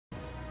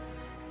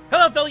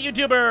Hello fellow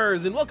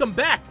YouTubers, and welcome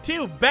back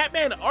to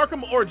Batman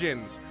Arkham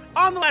Origins.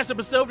 On the last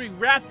episode, we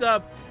wrapped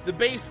up the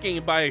base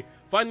game by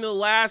finding the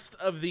last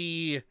of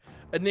the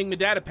Enigma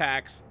data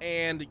packs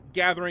and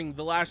gathering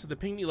the last of the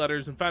Pinckney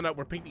letters and found out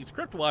where Pinckney's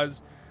crypt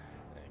was.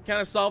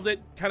 Kind of solved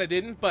it, kind of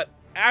didn't, but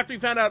after we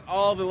found out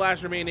all the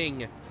last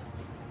remaining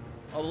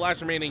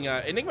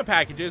Enigma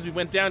packages, we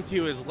went down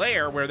to his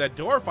lair where that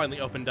door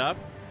finally opened up,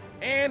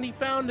 and he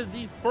found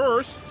the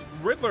first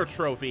Riddler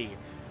trophy,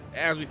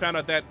 as we found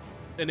out that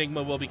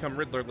Enigma will become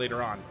Riddler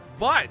later on.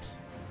 But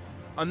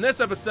on this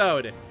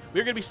episode,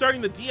 we're going to be starting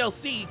the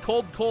DLC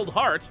Cold Cold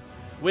Heart,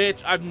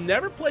 which I've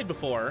never played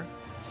before,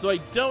 so I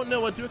don't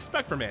know what to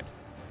expect from it.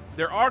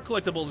 There are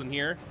collectibles in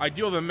here. I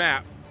do have a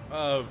map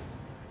of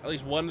at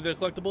least one of the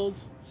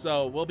collectibles,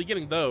 so we'll be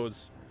getting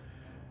those.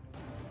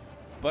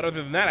 But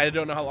other than that, I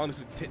don't know how long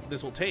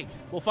this will take.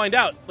 We'll find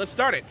out. Let's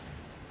start it.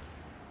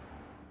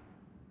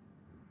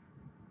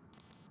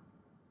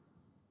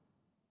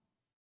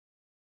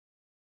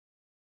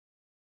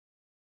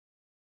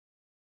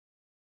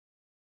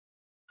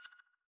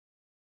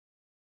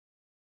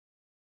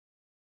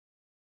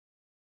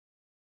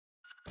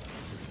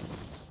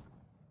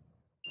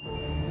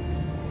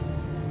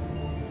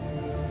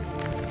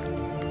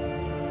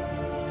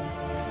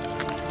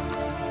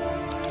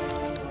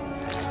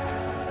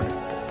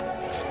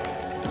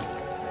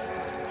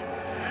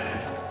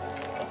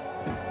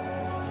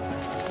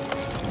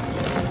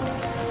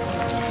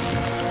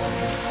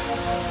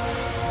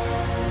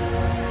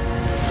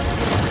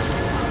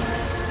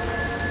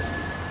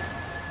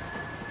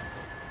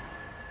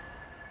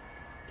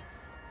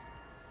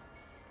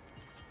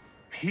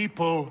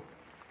 People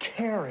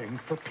caring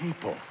for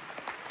people.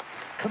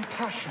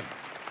 Compassion.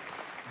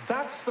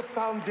 That's the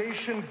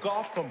foundation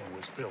Gotham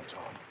was built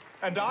on.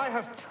 And I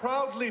have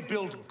proudly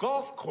built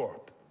Goth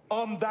Corp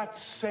on that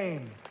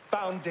same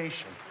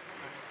foundation.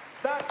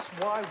 That's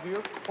why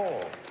we're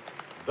called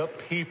the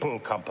People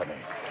Company.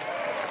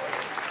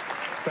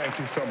 Thank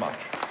you so much.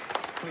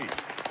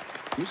 Please.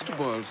 Mr.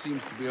 Boyle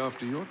seems to be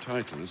after your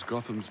title as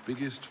Gotham's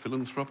biggest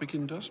philanthropic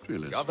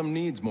industrialist. Gotham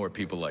needs more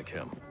people like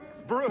him.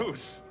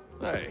 Bruce!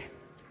 Hey.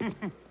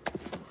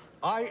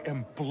 I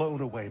am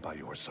blown away by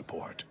your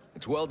support.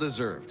 It's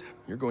well-deserved.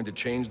 You're going to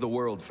change the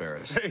world,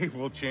 Ferris. Hey,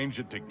 we'll change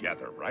it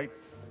together, right?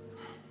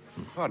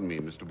 Pardon me,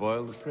 Mr.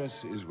 Boyle. The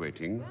press is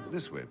waiting.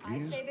 This way,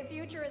 please. I'd say the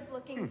future is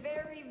looking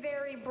very,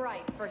 very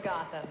bright for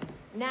Gotham.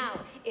 Now,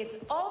 it's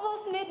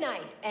almost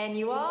midnight, and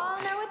you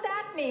all know what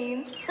that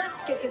means.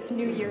 Let's get this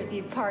New Year's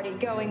Eve party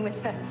going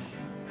with the...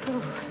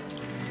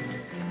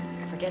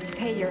 Forget to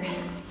pay your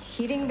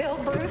heating bill,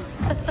 Bruce?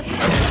 Happy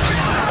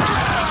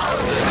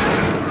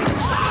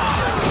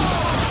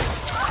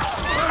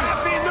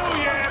New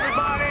Year,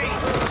 everybody!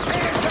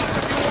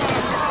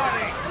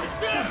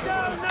 Hands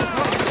up if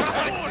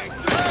you want to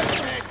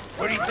party!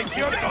 Where do you think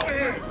you're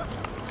going?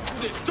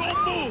 Sit, don't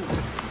move!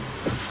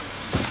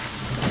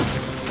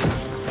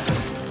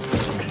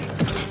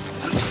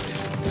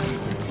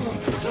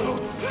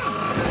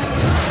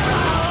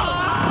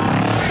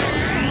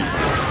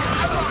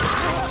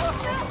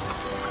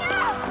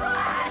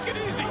 Take it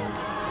easy!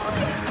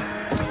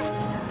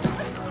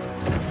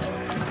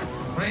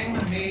 Bring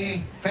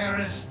me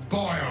Ferris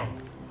Boyle.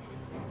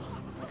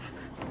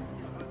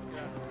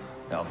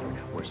 Alfred,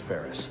 where's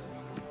Ferris?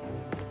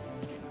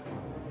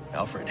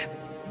 Alfred.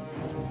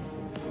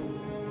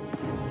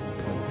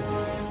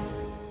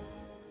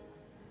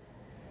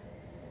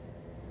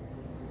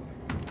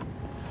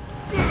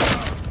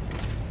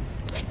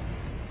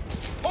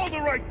 Hold it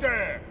right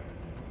there!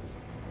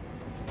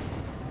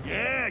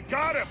 Yeah,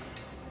 got him!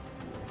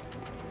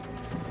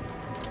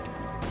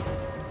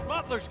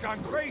 Butler's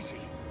gone crazy.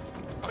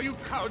 Are you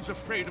cowards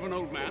afraid of an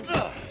old man?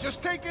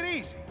 Just take it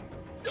easy.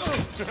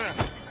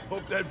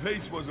 Hope that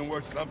vase wasn't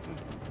worth something.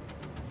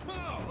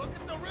 Oh, look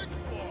at the rich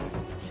boy.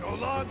 So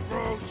long,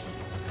 Bruce.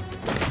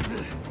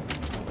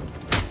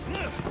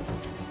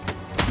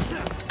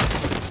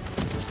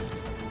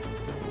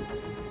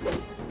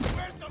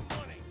 Where's the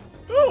money?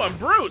 Ooh, I'm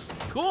Bruce.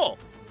 Cool.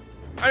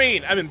 I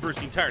mean, I've been Bruce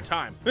the entire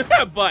time.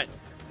 But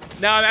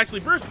now I'm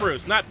actually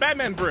Bruce, not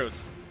Batman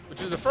Bruce,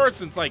 which is the first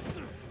since, like,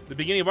 the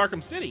beginning of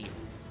Arkham City.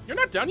 You're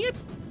not done yet?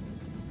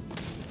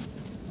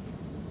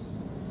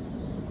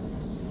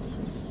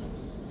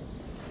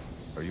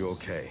 Are you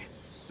okay?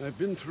 I've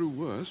been through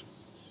worse.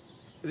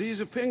 These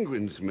are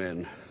Penguin's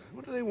men.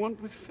 What do they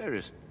want with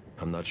Ferris?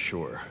 I'm not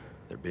sure.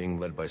 They're being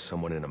led by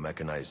someone in a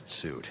mechanized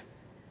suit.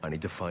 I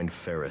need to find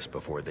Ferris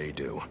before they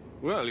do.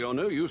 Well, you're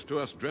no use to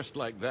us dressed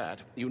like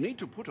that. You need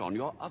to put on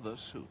your other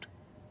suit.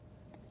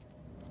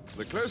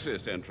 The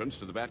closest entrance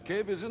to the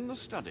Batcave is in the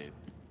study.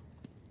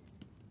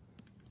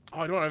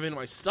 Oh, I don't have any of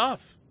my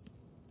stuff.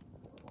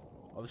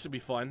 Oh, this should be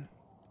fun.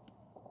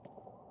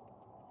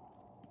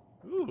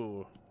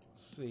 Ooh.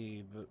 Let's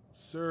see. The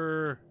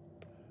Sir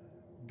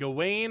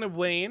Gawain of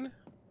Wayne.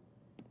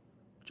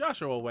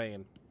 Joshua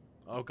Wayne.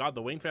 Oh god,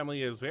 the Wayne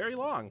family is very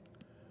long.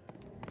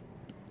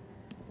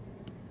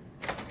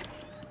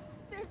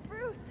 There's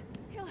Bruce.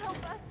 He'll help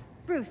us.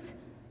 Bruce,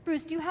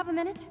 do you have a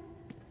minute?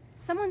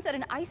 Someone said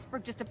an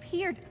iceberg just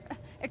appeared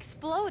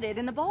exploded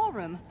in the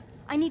ballroom.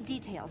 I need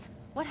details.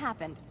 What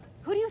happened?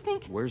 Who do you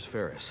think? Where's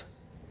Ferris?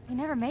 He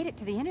never made it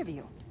to the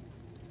interview.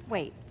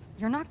 Wait,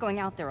 you're not going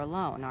out there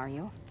alone, are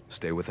you?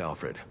 Stay with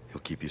Alfred.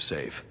 He'll keep you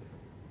safe.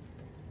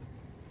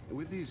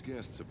 With these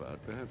guests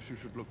about, perhaps you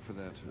should look for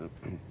that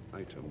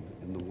item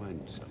in the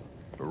wine cellar.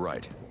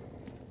 Right.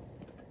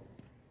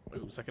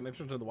 Ooh, second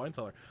entrance to the wine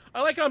cellar.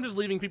 I like how I'm just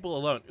leaving people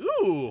alone.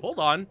 Ooh, hold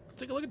on. Let's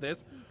take a look at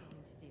this.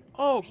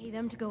 Oh. Pay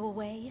them to go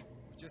away?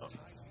 Just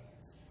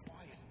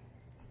quiet.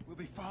 We'll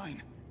be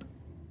fine.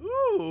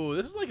 Ooh,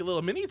 this is like a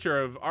little miniature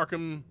of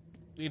Arkham,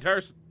 the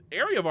entire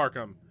area of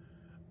Arkham.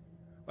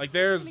 Like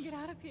there's... I'm gonna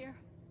get out of here.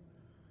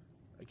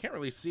 I can't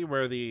really see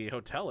where the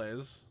hotel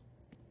is.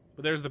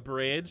 But there's the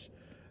bridge.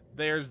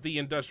 There's the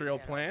industrial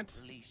plant.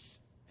 Police.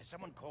 Has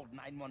someone called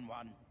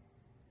 911?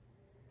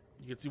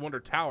 You can see Wonder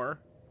Tower.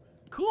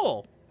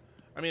 Cool.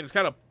 I mean, it's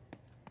kind of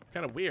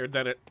weird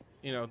that it,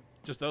 you know,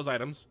 just those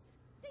items.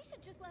 They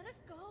should just let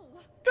us go.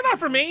 They're not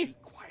for me. Be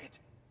quiet.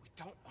 We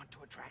don't want to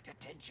attract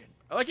attention.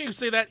 I like how you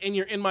say that and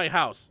you're in my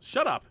house.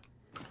 Shut up.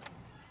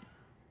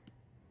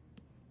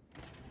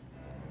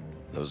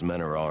 Those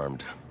men are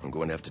armed. I'm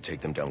going to have to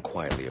take them down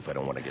quietly if I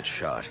don't want to get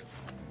shot.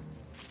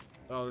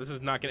 Oh, this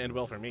is not going to end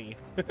well for me.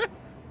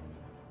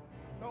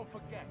 Don't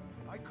forget,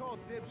 I called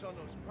dibs on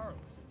those pearls.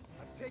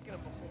 I'm taking them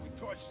before we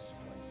torch this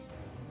place.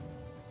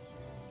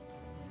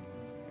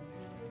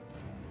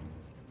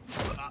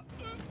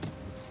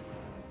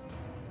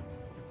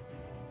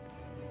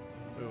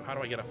 Ooh, how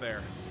do I get up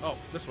there? Oh,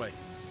 this way.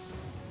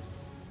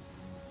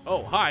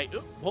 Oh, hi.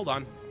 Ooh, hold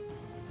on.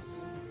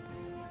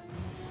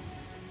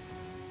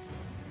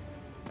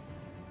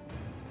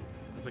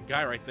 There's a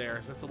guy right there.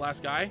 Is this the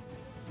last guy?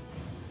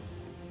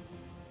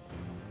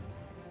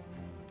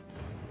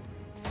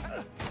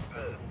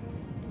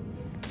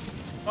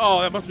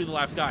 Oh, that must be the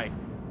last guy.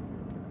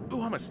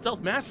 Ooh, I'm a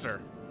stealth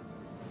master.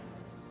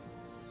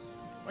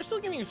 Am I still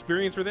getting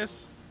experience for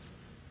this?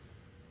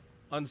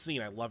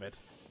 Unseen, I love it.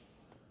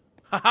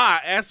 Haha,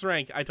 S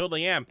rank. I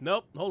totally am.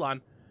 Nope, hold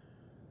on.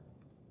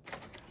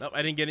 Nope,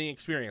 I didn't get any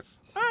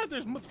experience. Ah,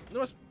 there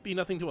must be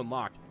nothing to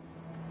unlock.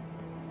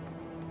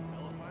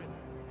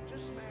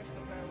 Just smash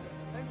the barrier.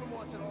 Penguin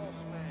wants it all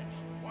smashed.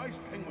 Why is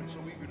Penguin so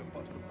eager to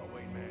bust up the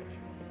Wayne mansion?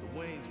 The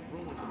Waynes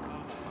ruined the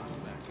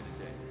compound back in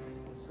the day.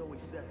 So he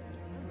says.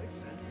 That makes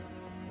sense.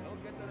 You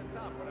don't get to the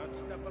top without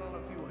stepping on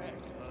a few heads.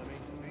 You know what I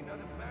mean? Ain't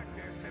nothing back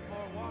there except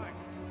more wine.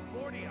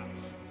 40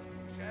 ups.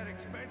 Is that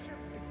expensive?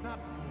 It's not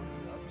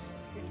 40 ups.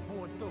 It's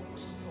 4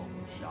 dukes. Oh,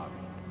 sorry.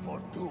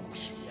 4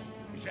 dukes.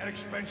 Is that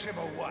expensive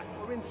or what?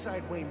 We're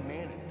inside Wayne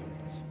Manor,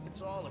 dudes.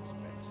 It's all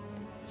expensive.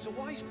 So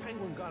why's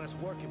Penguin got us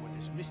working with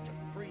this Mr.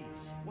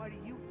 Freeze? Why do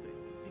you think?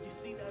 Did you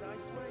see that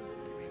ice ring?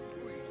 You mean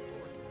Freeze?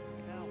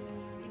 Now,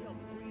 we help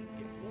Freeze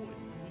get wood.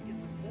 He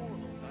gets us more of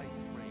those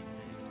ice ring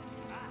things.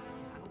 Ah,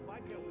 I hope I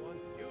get one.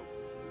 You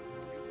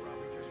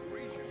probably just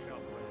freeze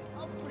yourself with it.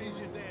 I'll freeze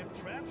your damn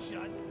trap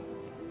shut.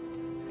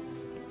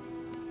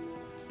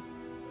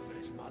 Look at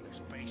his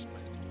mother's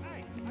basement.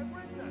 Hey, I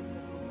read that.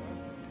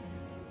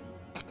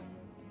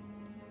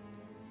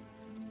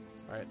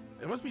 Alright,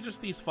 it must be just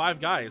these 5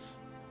 guys.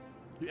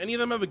 Do any of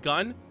them have a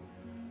gun?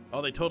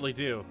 Oh, they totally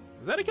do.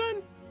 Is that a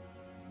gun?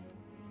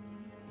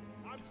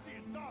 I'm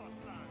seeing dollar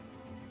signs.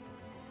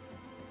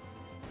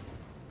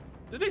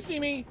 Did they see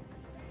me?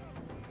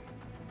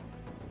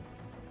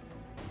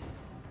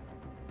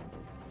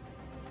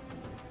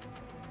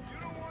 You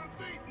don't want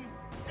to beat me.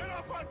 Get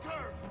off our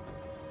turf.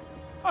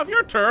 Off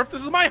your turf?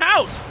 This is my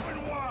house!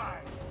 And why?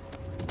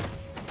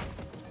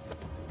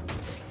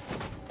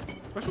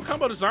 Special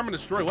combo disarm and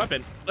destroy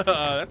weapon.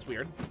 That's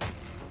weird.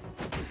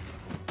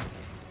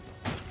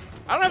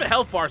 I don't have a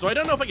health bar, so I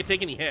don't know if I can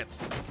take any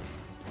hits.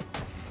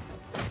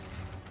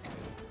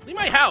 Leave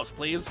my house,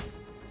 please.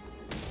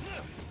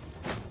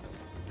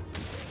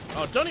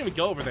 Oh, don't even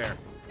go over there.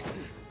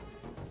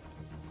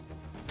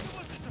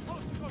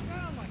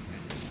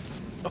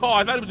 Oh,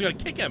 I thought he was gonna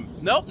kick him.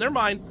 Nope, never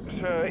mind.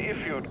 Sir,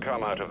 if you'd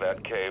come out of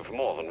that cave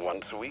more than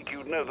once a week,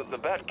 you'd know that the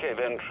Batcave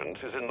entrance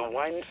is in the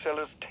wine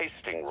cellar's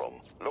tasting room.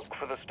 Look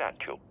for the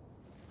statue.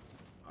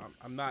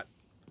 I'm not...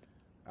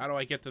 How do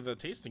I get to the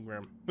tasting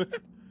room?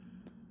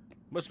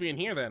 Must be in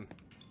here, then.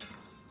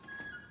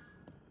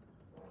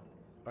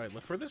 Alright,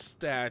 look for the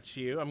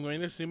statue. I'm going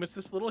to assume it's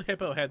this little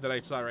hippo head that I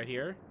saw right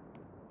here.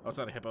 Oh, it's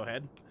not a hippo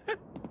head.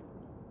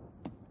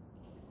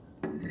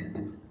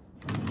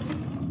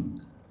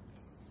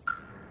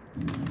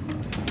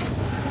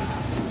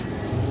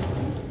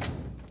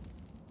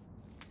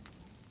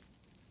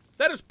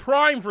 That is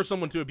prime for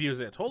someone to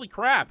abuse it. Holy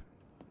crap.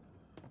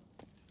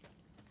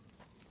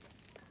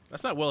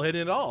 That's not well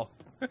hidden at all.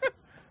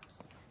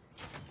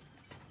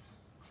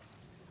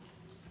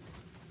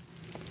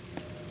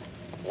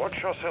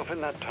 Watch yourself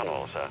in that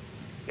tunnel, sir.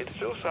 It's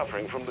still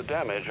suffering from the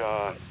damage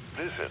our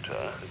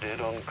visitor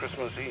did on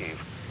Christmas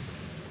Eve.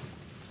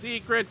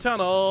 Secret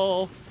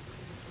tunnel.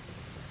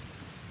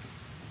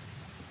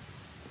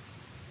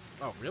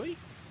 Oh, really?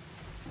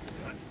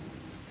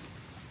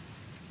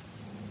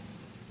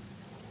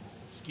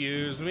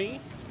 Excuse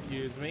me.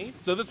 Excuse me.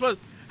 So this was...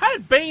 How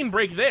did Bane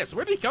break this?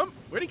 Where'd he come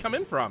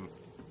in from?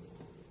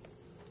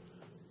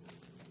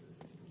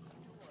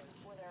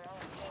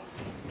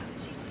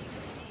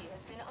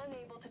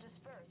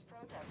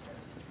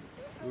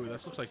 Ooh,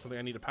 this looks like something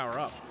I need to power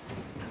up.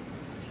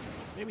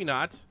 Maybe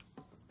not.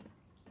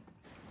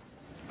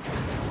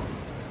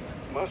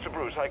 Master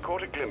Bruce, I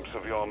caught a glimpse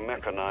of your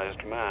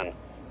mechanized man.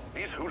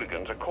 These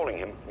hooligans are calling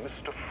him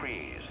Mr.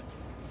 Freeze.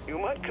 You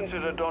might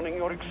consider donning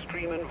your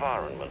extreme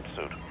environment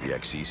suit. The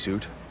XE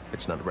suit?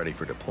 It's not ready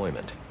for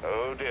deployment.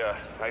 Oh dear,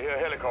 I hear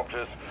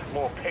helicopters.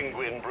 More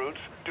penguin brutes.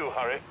 Do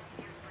hurry.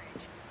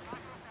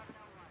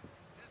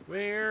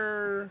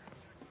 Where?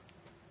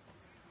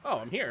 Oh,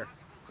 I'm here.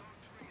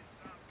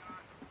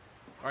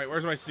 All right,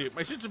 where's my suit?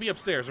 My suit should be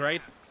upstairs,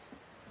 right?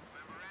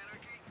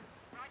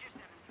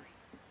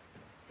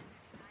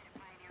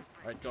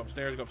 All right, go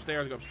upstairs, go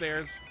upstairs, go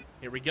upstairs.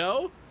 Here we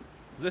go.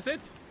 Is this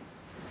it?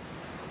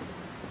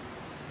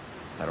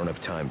 I don't have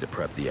time to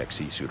prep the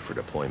XE suit for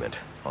deployment.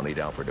 I'll need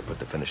Alfred to put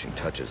the finishing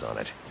touches on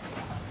it.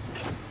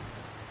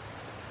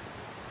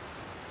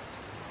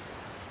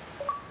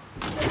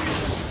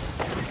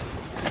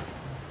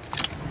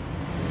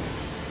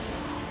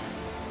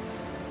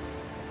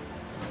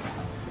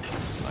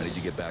 I need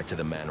to get back to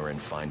the manor and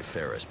find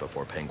Ferris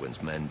before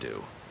Penguin's men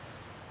do.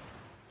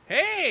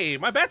 Hey,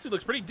 my batsuit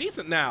looks pretty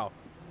decent now.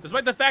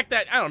 Despite the fact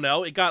that, I don't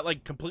know, it got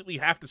like completely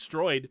half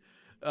destroyed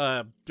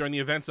during the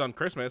events on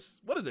Christmas.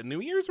 What is it, New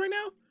Year's right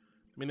now?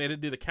 I mean, they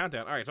did do the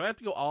countdown. All right, so I have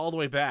to go all the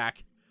way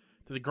back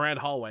to the grand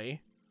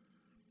hallway.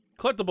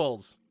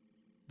 Collectibles.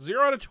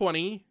 0 out of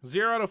 20,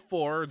 0 out of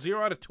 4,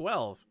 0 out of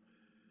 12.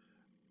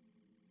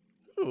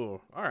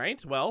 Ooh, all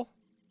right, well.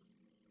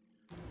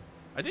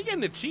 I did get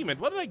an achievement.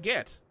 What did I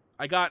get?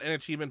 I got an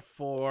achievement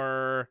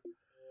for...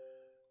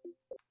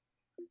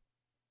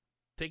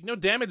 Take no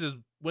damage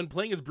when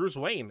playing as Bruce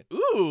Wayne.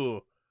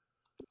 Ooh!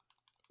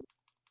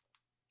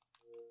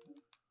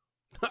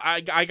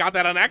 I got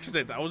that on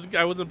accident. I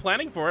wasn't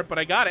planning for it, but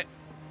I got it.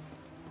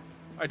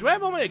 All right, do I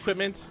have all my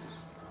equipment?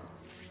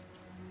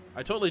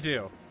 I totally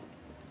do.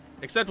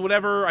 Except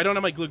whatever, I don't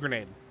have my glue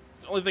grenade.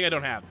 It's the only thing I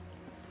don't have.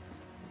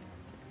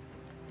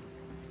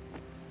 All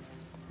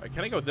right,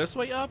 can I go this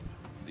way up?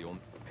 The only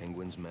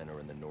Penguin's men are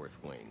in the north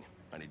wing.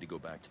 I need to go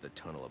back to the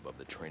tunnel above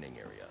the training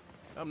area.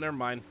 Oh, never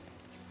mind.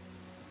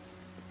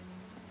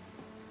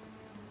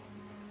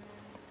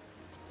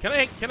 Can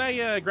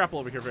I grapple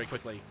over here very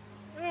quickly?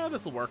 Yeah,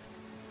 this will work.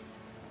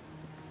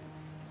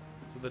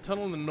 So the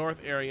tunnel in the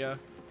north area.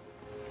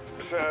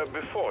 Sir,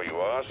 before you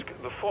ask,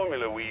 the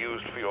formula we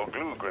used for your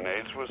glue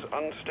grenades was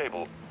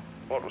unstable.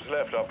 What was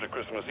left after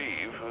Christmas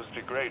Eve has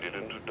degraded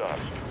into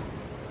dust.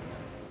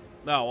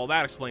 No, well,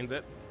 that explains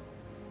it.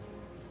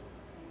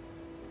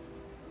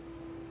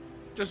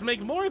 Just make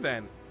more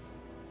then.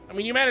 I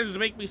mean, you managed to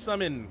make me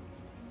some in,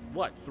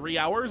 what, 3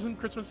 hours in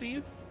Christmas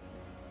Eve?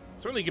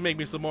 Certainly you can make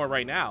me some more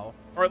right now.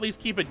 Or at least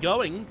keep it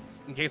going,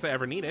 in case I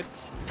ever need it.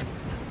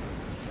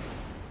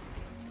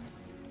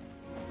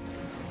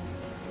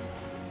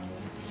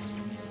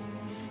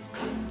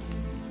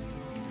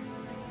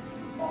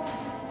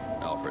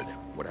 Alfred,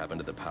 what happened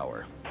to the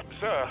power?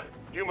 Sir,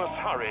 you must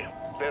hurry.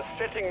 They're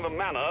setting the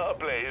manor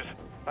ablaze.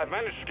 I've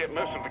managed to get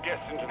most of the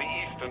guests into the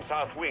east and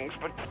south wings,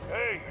 but...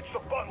 Hey, it's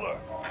the butler!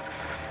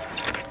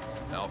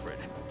 Alfred.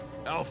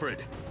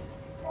 Alfred!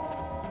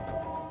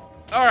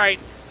 Alright.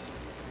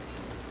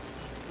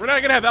 We're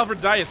not gonna have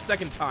Alfred die a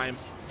second time,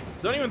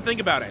 so don't even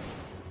think about it.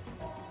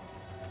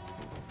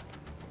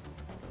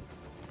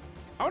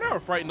 I wonder how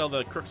frightened all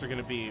the crooks are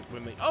gonna be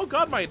when they... Oh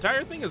god, my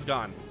entire thing is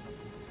gone.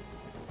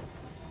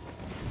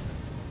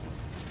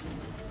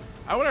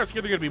 I wonder how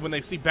scared they're gonna be when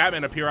they see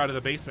Batman appear out of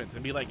the basement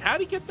and be like, how'd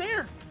he get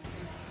there?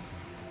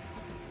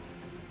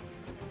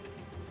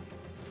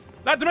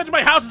 Not to mention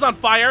my house is on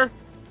fire.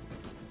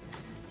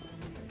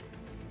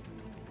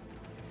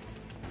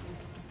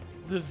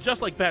 This is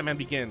just like Batman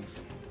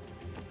Begins.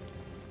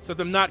 Except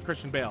I'm not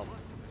Christian Bale.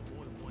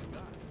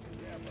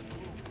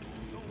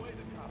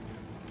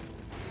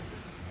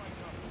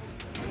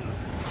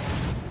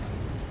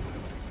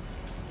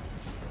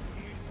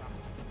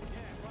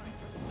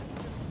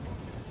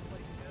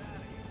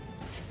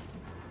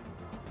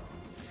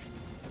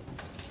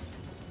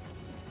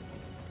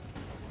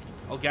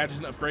 All gadgets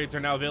and upgrades are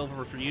now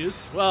available for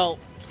use. Well,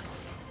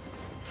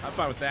 I'm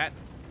fine with that.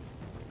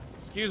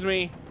 Excuse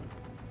me.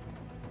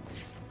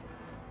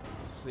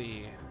 Let's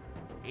see.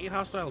 8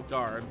 hostile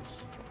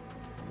guards.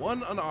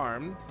 1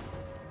 unarmed.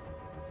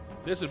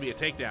 This would be a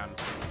takedown.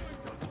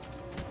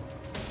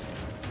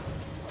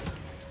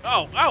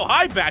 Oh,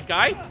 hi, bad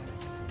guy.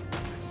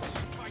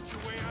 Fight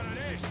your way out of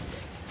this.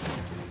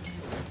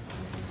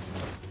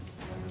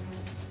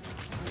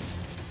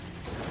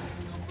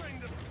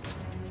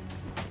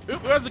 Ooh,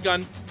 who has the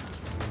gun?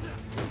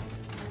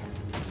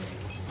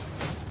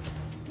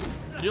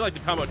 I do like the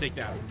combo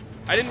takedown.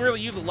 I didn't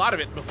really use a lot of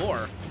it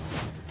before.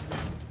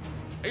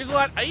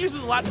 I used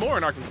it a lot more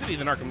in Arkham City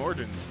than Arkham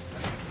Origins.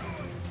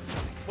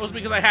 Mostly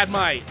because I had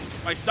my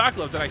stock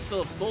gloves that I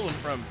still have stolen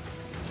from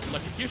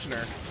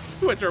Electrocutioner,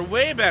 which are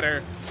way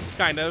better,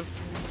 kind of.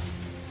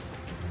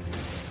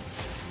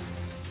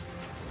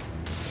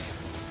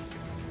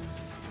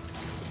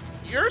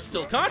 You're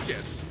still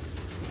conscious.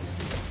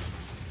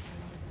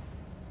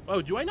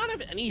 Oh, do I not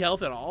have any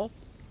health at all?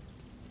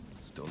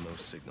 Still no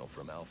signal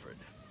from Alfred.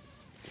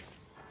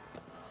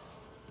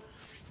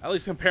 At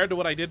least compared to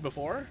what I did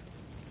before.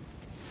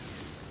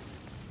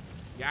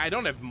 Yeah, I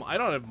don't have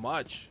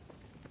much.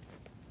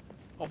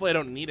 Hopefully I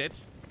don't need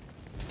it.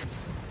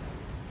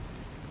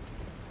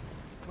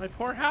 My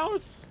poor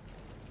house.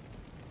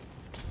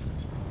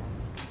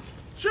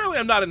 Surely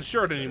I'm not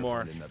insured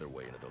anymore. Another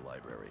way into the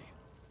library.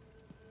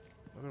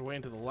 Another way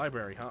into the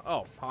library, huh?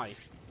 Oh, hi.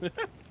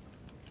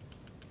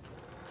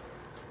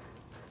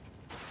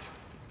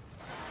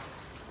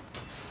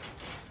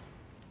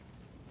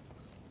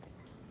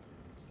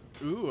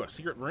 Ooh, a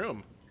secret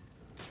room.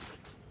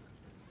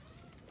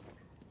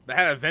 That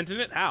had a vent in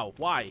it? How?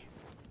 Why?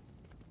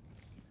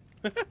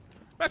 I'm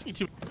asking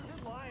too.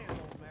 You're lying,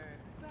 old man.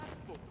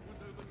 That book was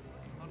over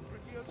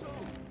 100 years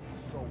old.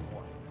 So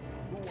what?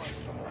 Who wants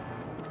some more?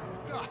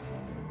 Ah,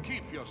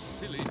 keep your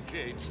silly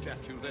jade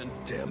statue then.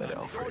 Damn it, I'm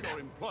Alfred. sure your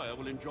employer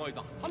will enjoy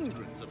the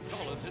hundreds of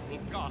dollars it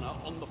will garner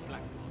on the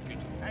black market.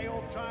 Hey,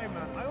 old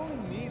timer, I only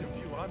need a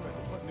few hundred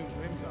to put new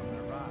rims on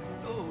their ride.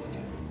 Oh,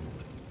 dear.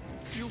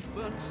 You've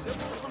burnt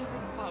several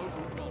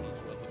 $100,000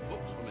 worth of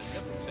books from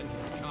 11th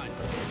century China.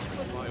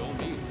 But by all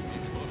means, be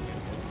sure to.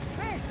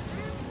 Hey!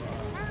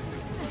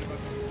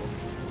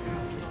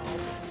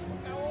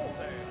 How old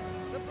they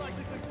are? They're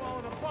practically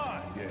falling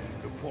apart. Yeah,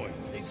 good point.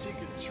 Thinks he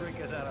could trick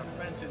us out of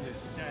fencing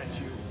this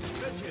statue.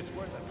 Bet you it's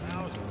worth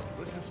 1,000.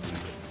 Look at this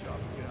job.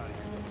 Get out of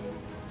here.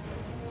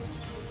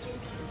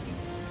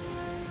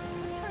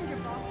 What turned your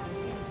boss's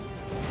skin?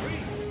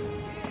 Freeze!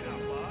 Get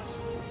out, boss.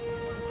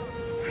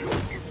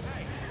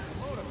 Hey,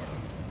 motorboat.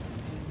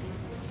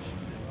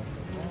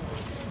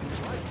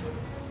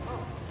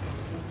 Oh,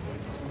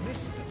 it's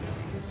Mr.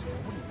 Freeze.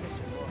 Wouldn't piss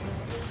him off.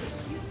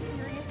 Are you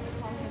serious to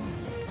call him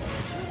Mr.?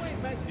 You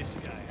ain't met this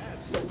guy, have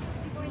you? Is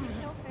he going to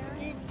kill Ferris?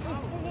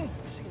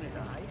 Seen his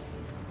eyes?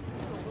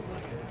 He don't look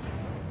like it.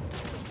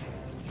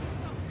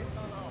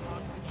 Don't know how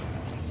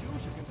he's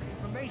using him for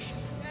information.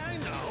 Yeah, I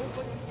know,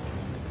 but...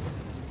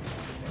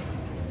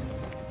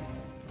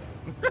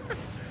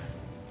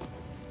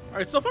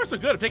 Alright, so far so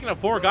good. I've taken out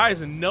 4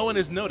 guys and no one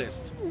has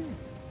noticed.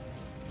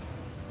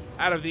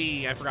 Out of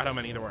the, I forgot how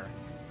many there were.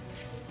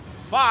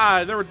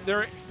 5, there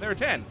were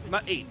 10,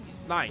 not 8,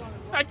 9.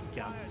 I can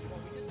count.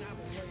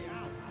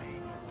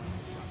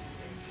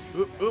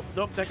 Oop, oop,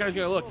 nope, that guy's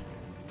gonna look.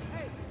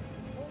 Hey,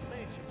 old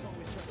mansions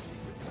always have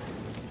secret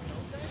passages,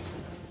 don't they?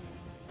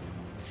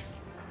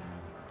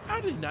 How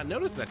did he not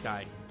notice that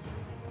guy?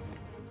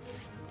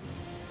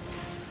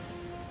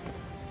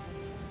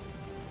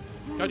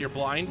 God, you're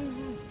blind.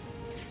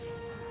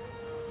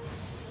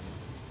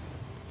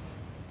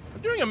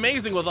 I'm doing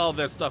amazing with all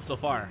this stuff so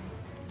far.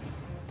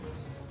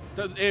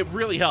 It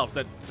really helps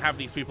that half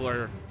these people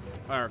are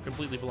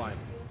completely blind.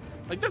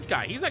 Like this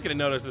guy, he's not gonna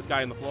notice this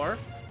guy on the floor.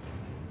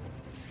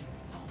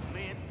 Oh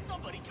man,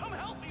 somebody come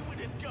help me with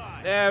this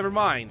guy! Never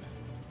mind.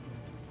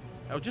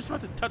 I was just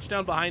about to touch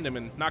down behind him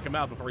and knock him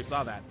out before he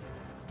saw that.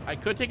 I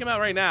could take him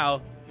out right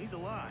now. He's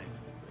alive,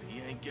 but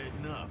he ain't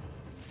getting up.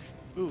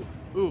 Ooh,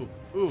 ooh,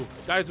 ooh.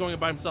 Guy's going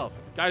by himself.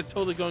 Guy's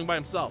totally going by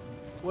himself.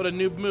 What a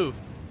noob move.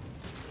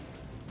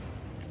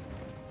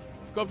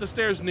 Go up the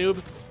stairs, noob.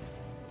 You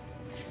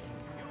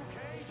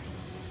okay?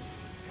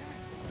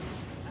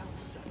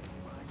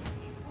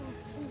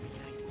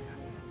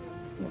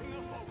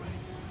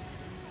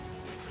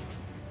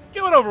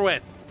 Get it over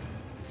with.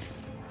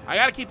 I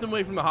gotta keep them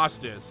away from the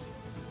hostages.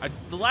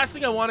 The last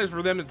thing I want is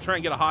for them to try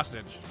and get a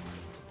hostage.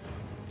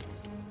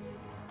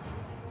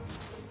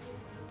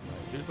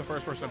 Who's the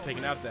first person I'm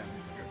taking out then?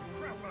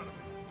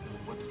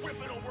 Let's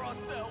rip it over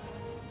ourselves.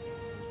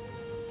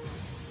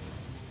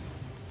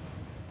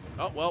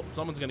 Oh, well,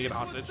 someone's gonna get a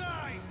hostage.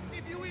 Dies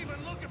if you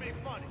even look at me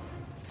funny.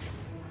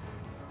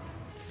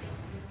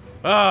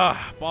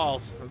 Ah,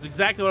 balls. That's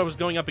exactly what I was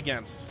going up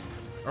against.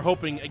 Or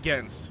hoping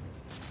against.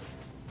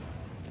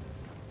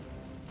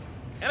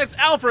 And it's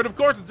Alfred, of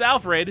course it's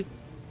Alfred.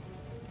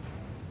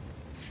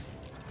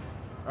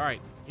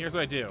 Alright, here's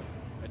what I do.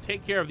 I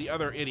take care of the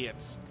other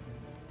idiots.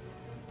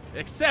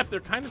 Except they're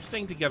kind of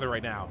staying together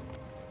right now.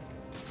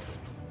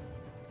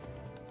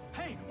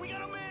 Hey, we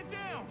got a man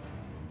down.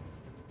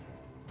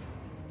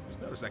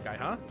 Just notice that guy,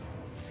 huh?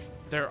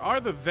 There are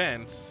the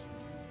vents.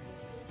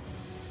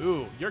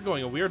 Ooh, you're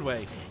going a weird way.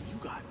 Man, you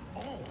got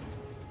owned.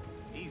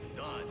 He's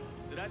done.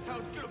 So that's how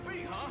it's gonna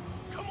be, huh?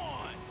 Come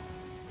on.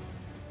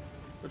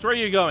 Which way are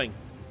you going?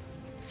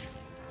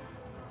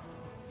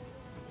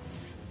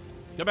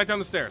 Go back down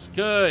the stairs.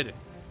 Good.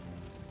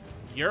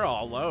 You're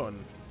all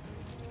alone.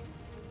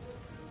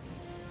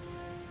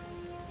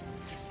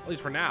 At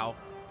least for now.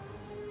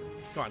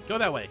 Come on, go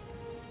that way.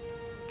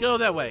 Go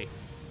that way.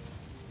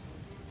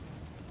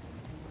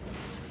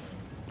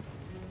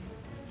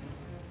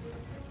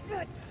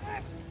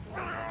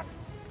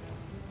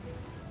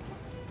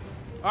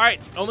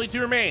 Alright, only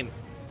 2 remain.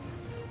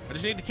 I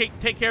just need to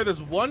take care of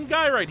this one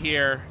guy right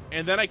here,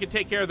 and then I can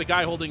take care of the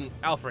guy holding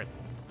Alfred.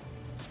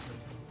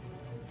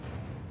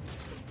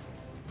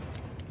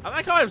 I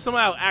like how I've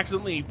somehow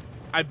accidentally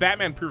I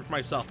Batman-proofed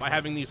myself by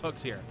having these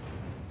hooks here.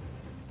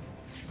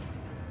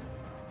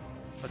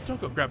 But don't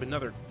go grab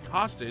another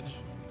hostage.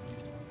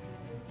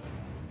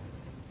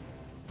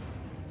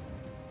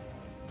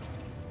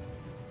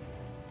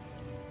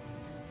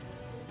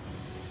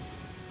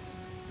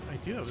 I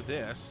do have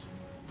this.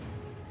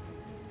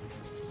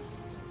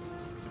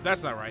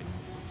 That's not right.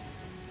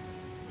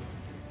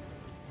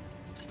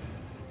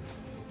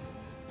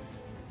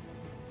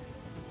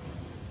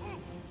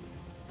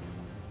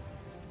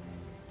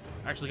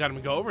 Actually got him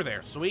to go over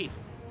there. Sweet.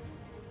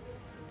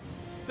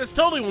 This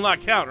totally will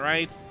not count,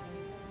 right?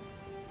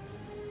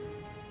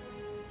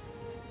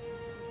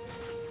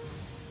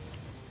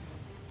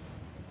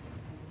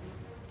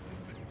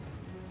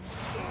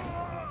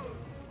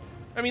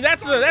 I mean,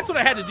 that's what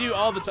I had to do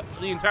all the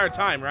entire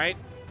time, right?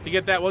 To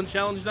get that one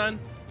challenge done.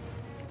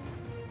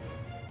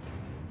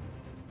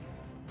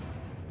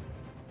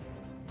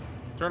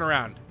 Turn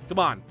around. Come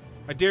on.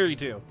 I dare you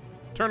to.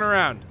 Turn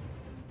around.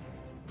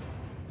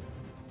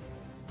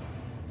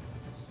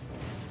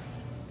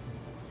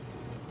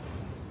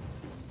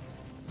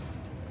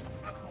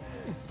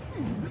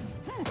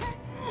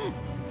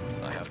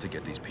 I have to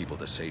get these people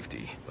to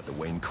safety, but the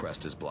Wayne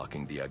Crest is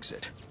blocking the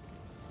exit.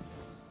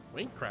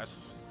 Wayne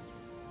Crest?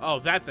 Oh,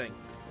 that thing.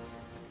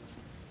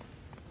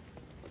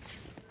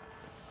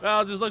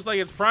 Well, it just looks like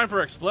it's prime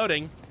for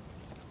exploding.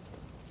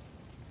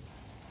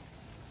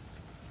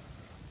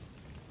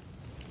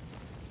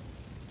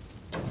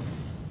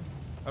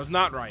 That was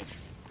not right.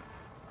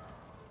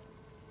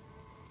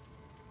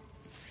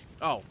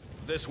 Oh.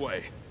 This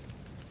way.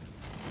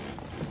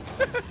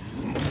 That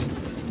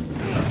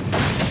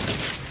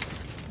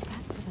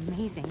was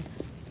amazing.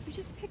 You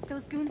just picked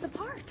those goons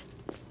apart.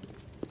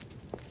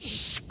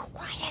 Shh,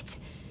 quiet.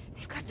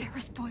 They've got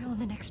Ferris Boyle in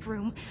the next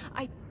room.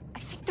 I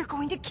think they're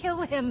going to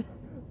kill him.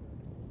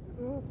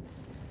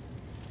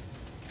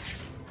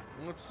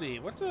 Let's see.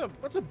 What's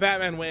a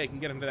Batman way I can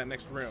get him to that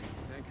next room?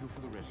 Thank you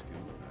for the rescue,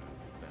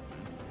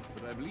 Batman.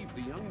 But I believe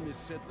the young miss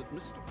said that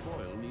Mr.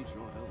 Boyle needs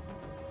your help.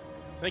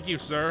 Thank you,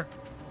 sir.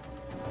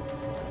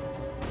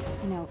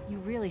 You know, you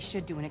really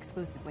should do an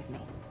exclusive with me.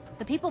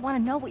 The people want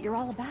to know what you're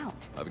all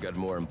about. I've got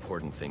more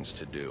important things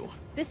to do.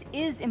 This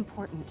is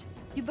important.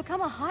 You've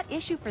become a hot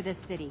issue for this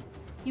city.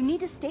 You need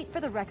to state for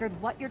the record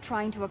what you're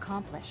trying to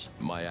accomplish.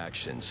 My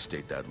actions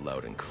state that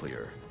loud and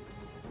clear.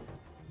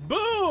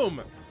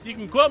 Boom! So you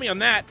can quote me on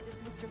that.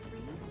 Does Mr.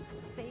 Freeze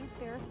save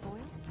Ferris Boyle?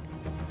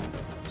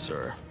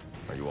 Sir,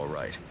 are you all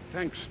right?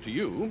 Thanks to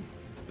you,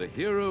 the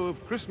hero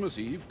of Christmas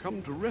Eve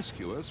come to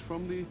rescue us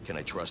from the... Can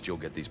I trust you'll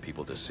get these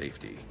people to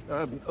safety?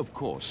 Of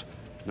course.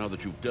 Now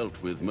that you've dealt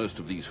with most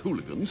of these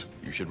hooligans...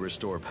 You should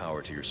restore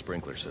power to your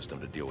sprinkler system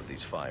to deal with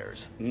these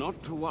fires.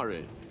 Not to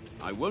worry.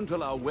 I won't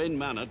allow Wayne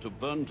Manor to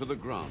burn to the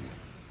ground.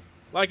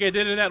 Like I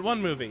did in that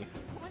one movie.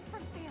 One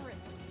from Ferris.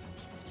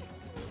 He's such a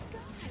sweet guy.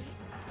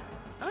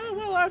 Oh,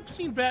 well, I've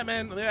seen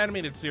Batman, the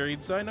animated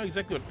series, so I know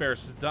exactly what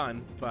Ferris has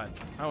done, but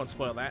I won't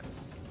spoil that.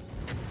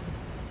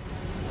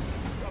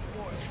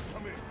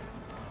 Come in.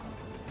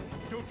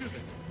 Don't do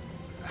this.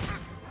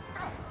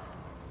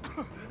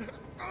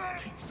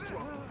 Keep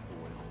strong,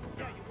 Boyle.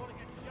 Yeah, you want to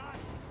get shot?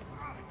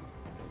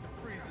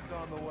 Freeze is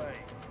on the way.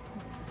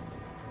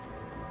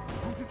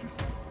 Who did you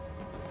say?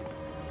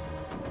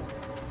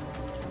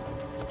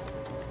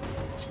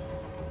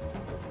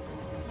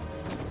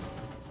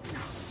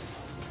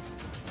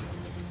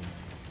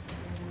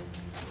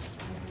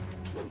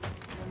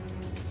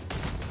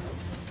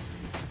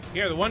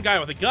 Here, the one guy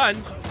with a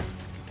gun.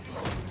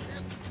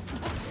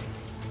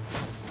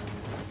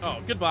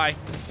 Oh, goodbye.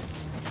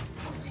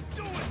 How's he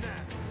doing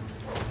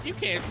that? You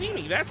can't see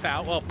me, that's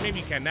how. Well, maybe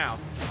you can now.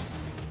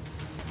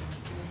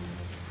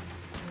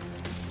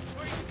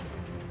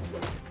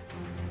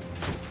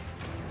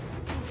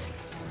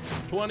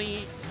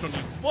 $20,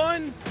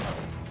 $21.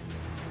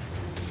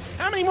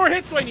 How many more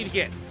hits do I need to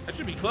get? That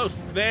should be close.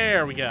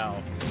 There we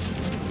go.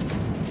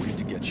 We need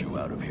to get you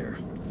out of here.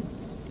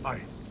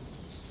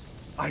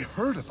 I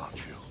heard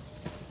about you.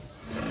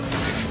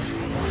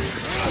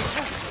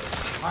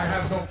 I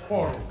have no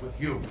quarrel with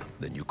you.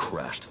 Then you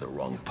crashed the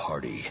wrong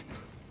party.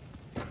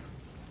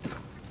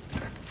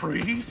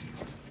 Freeze?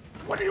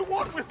 What do you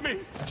want with me?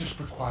 I just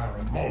require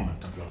a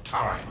moment of your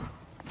time.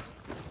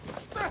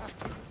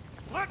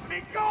 Let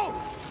me go!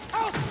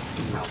 Help!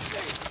 Help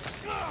me!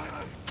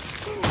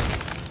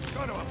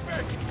 Son of a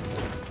bitch!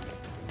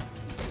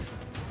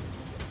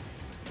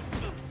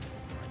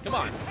 Come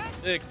on.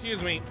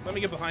 Excuse me. Let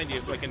me get behind you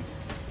so I can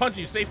punch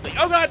you safely.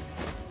 Oh, God!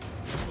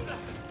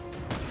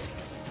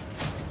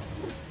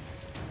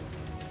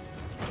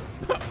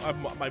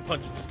 My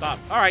punch just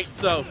stopped. All right,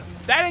 so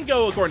that didn't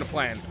go according to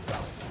plan.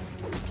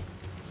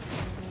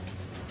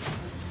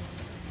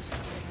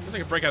 Guess I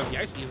can break out of the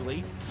ice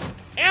easily.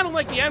 And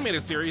unlike the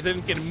animated series, I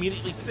didn't get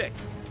immediately sick.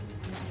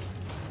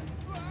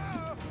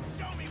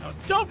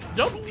 Oh,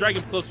 don't drag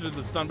him closer to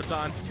the stun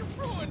baton. You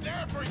ruined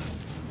everything!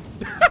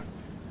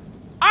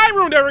 I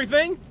ruined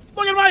everything!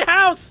 Look at my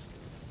house!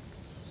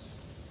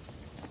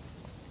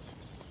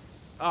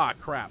 Ah,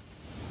 crap.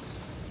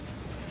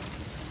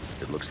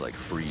 It looks like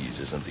Freeze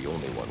isn't the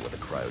only one with a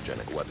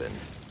cryogenic weapon.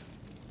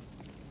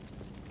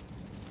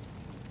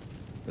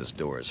 This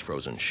door is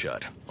frozen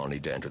shut. I'll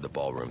need to enter the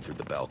ballroom through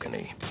the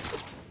balcony.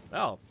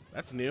 Well,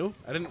 that's new.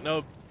 I didn't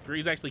know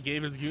Freeze actually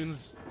gave his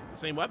goons the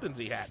same weapons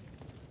he had.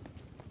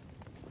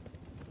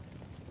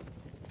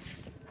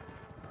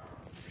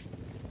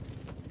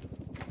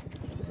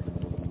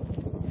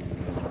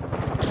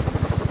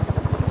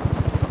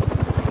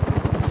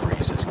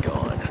 Freeze is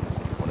gone.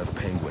 One of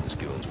Penguin's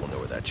goons will know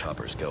where that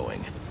chopper's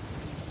going.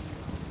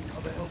 How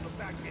the hell did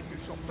that get here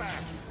so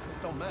fast?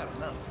 It don't matter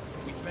now.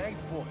 We bagged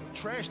Boyle,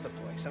 trashed the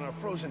place, and our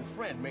frozen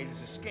friend made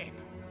his escape.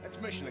 That's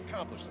mission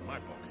accomplished in my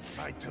book.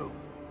 I too.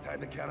 Time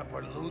to count up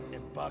our loot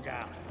and bug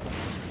out.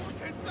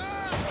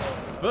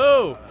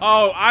 Boo!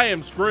 Oh, I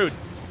am screwed.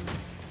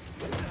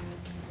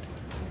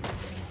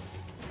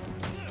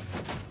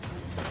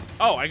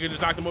 Oh, I could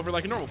just knock them over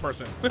like a normal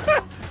person.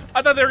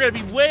 I thought they were going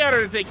to be way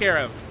harder to take care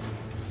of.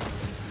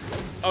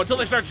 Oh, until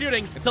they start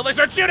shooting. Until they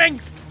start shooting!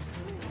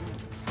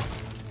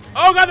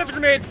 Oh, God, that's a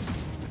grenade!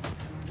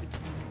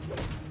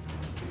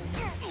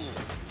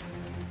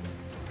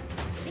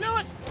 You know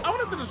what? I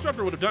wonder if the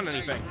disruptor would have done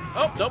anything.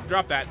 Oh, nope,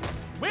 drop that.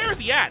 Where is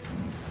he at?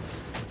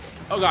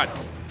 Oh, God.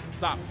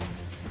 Stop.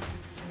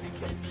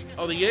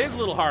 Oh, he is a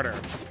little harder.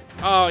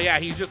 Oh, yeah,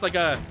 he's just like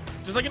an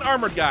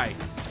armored guy.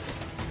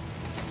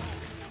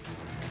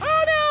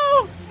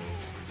 Oh,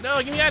 no!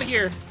 No, get me out of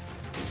here.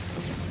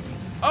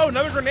 Oh,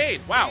 another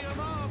grenade. Wow.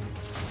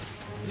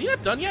 Is he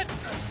not done yet?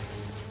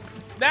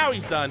 Now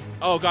he's done.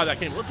 Oh, God, that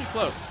came a little too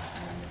close.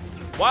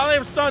 While I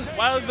am stunned,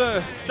 while I have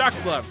the shock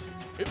gloves.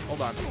 Oop,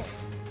 hold on.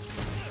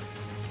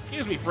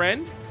 Excuse me,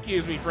 friend.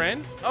 Excuse me,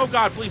 friend. Oh,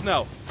 God, please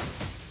no.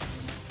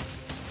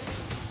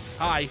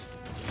 Hi.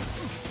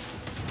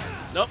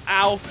 Nope,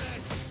 ow.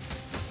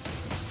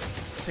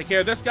 Take care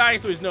of this guy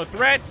so he's no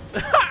threat.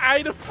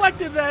 I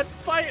deflected that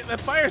fire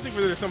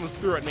extinguisher that someone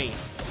threw at me.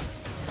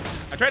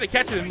 I tried to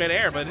catch it in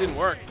midair, but it didn't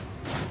work.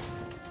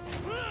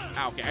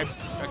 Ow, okay,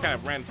 I kind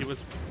of ran into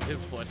his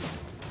foot.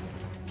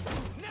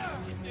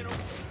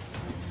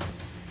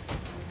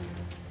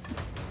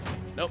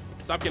 Nope,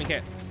 stop getting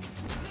hit.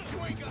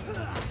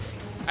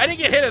 I didn't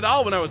get hit at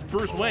all when I was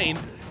Bruce Wayne.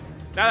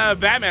 Now that I'm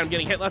Batman, I'm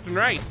getting hit left and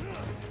right.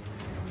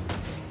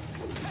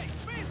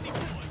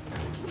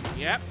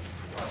 Yep.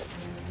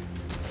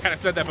 Kind of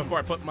said that before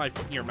I put my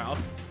foot in your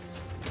mouth.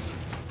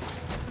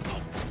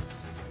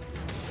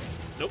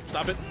 Nope,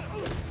 stop it.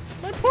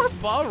 My poor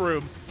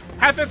ballroom.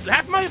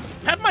 Half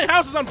my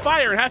house is on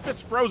fire and half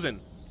it's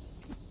frozen.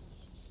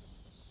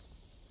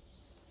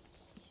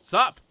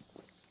 Sup?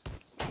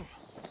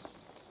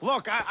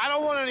 Look, I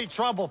don't want any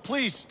trouble.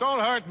 Please, don't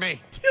hurt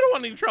me. You don't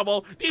want any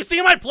trouble. Do you see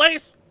my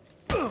place?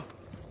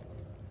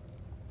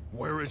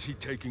 Where is he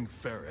taking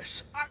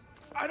Ferris?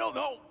 I don't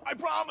know. I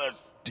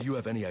promise. Do you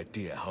have any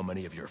idea how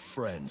many of your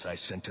friends I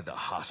sent to the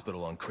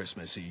hospital on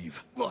Christmas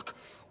Eve? Look,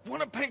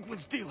 one of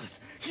Penguin's dealers.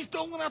 He's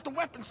doling out the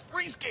weapons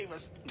Freeze gave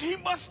us. He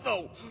must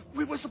know.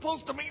 We were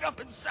supposed to meet up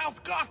in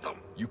South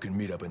Gotham. You can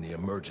meet up in the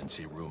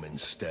emergency room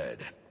instead.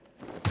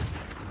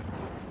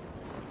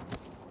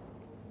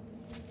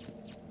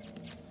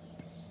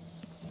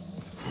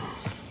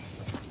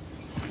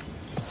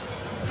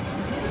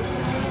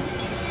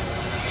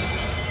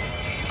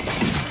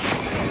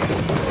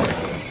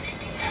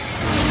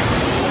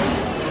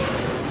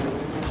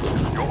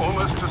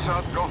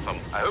 South Gotham.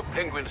 I hope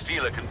Penguin's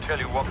dealer can tell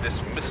you what this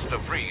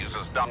Mr. Freeze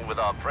has done with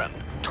our friend.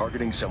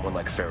 Targeting someone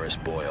like Ferris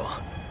Boyle.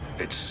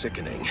 It's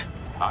sickening.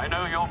 I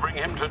know you'll bring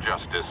him to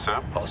justice,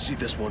 sir. I'll see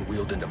this one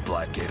wheeled into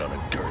Blackgate on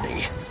a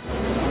gurney.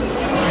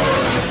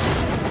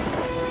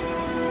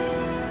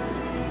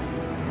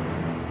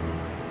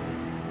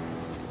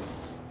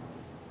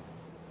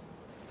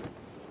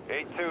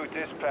 A2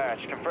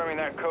 dispatch, confirming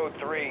that code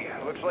 3.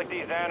 Looks like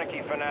these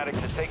anarchy fanatics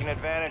are taking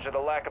advantage of the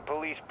lack of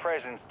police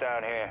presence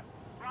down here.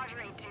 Roger,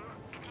 A2.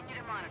 Continue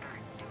to monitor.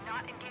 Do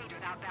not engage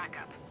without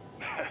backup.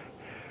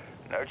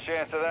 No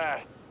chance of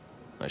that.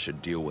 I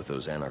should deal with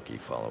those anarchy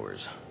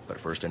followers. But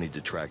first I need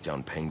to track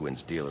down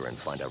Penguin's dealer and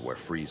find out where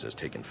Freeze has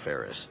taken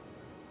Ferris.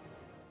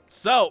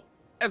 So,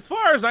 as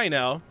far as I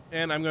know,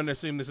 and I'm going to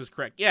assume this is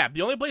correct, yeah,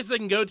 the only places I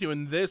can go to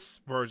in this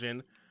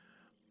version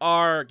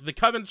are the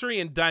Coventry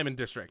and Diamond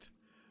District.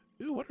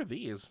 Ooh, what are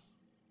these?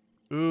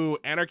 Ooh,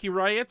 anarchy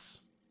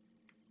riots?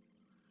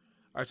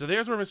 Alright, so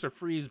there's where Mr.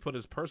 Freeze put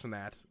his person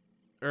at.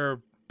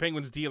 Or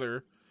Penguin's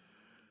dealer.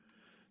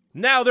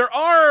 Now, there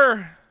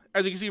are,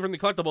 as you can see from the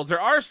collectibles, there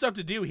are stuff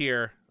to do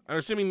here. I'm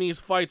assuming these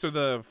fights are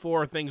the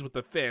 4 things with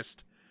the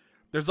fist.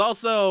 There's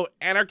also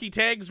anarchy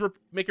tags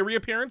make a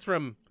reappearance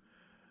from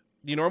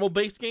the normal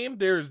base game.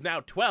 There's now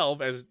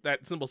 12, as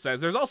that symbol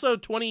says. There's also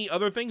 20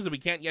 other things that we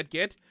can't yet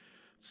get.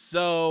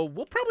 So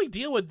we'll probably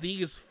deal with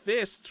these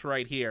fists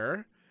right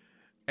here.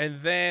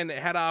 And then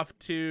head off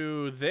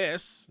to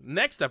this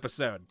next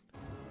episode.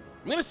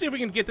 I'm going to see if we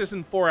can get this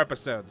in 4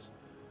 episodes.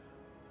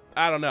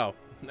 I don't know.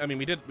 I mean,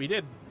 we did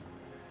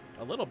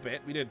a little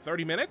bit. We did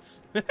 30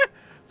 minutes.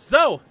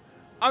 So,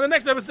 on the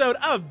next episode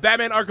of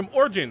Batman Arkham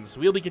Origins,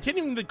 we'll be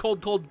continuing the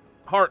Cold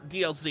Heart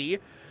DLC,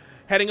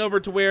 heading over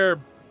to where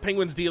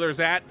Penguin's dealers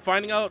at,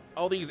 finding out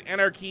all these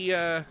anarchy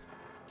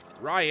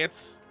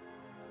riots,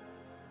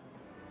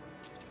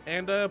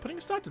 and putting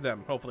a stop to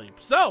them, hopefully.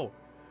 So,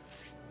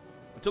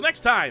 until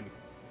next time,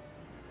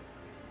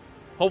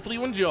 hopefully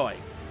you enjoy.